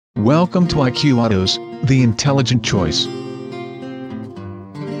Welcome to IQautos, the intelligent choice.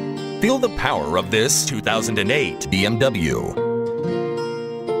 Feel the power of this 2008 BMW.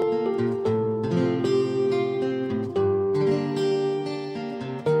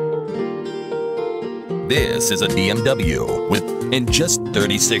 This is a BMW in just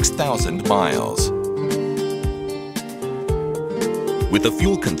 36,000 miles. With a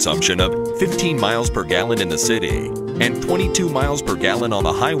fuel consumption of 15 miles per gallon in the city and 22 miles per gallon on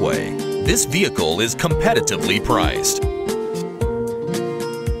the highway, this vehicle is competitively priced.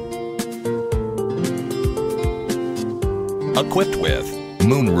 Equipped with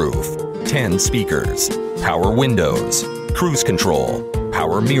moonroof, 10 speakers, power windows, cruise control,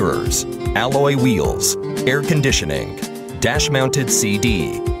 power mirrors, alloy wheels, air conditioning, dash-mounted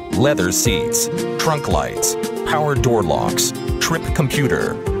CD, leather seats, trunk lights, power door locks, trip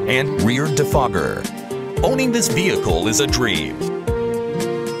computer, and rear defogger. Owning this vehicle is a dream.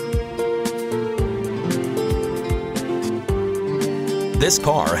 This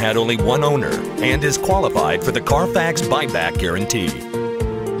car had only one owner and is qualified for the Carfax buyback guarantee.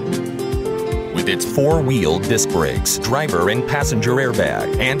 With its 4-wheel disc brakes, driver and passenger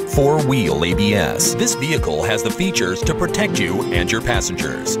airbag, and 4-wheel ABS, this vehicle has the features to protect you and your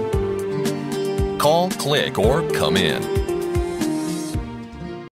passengers. Call, click, or come in.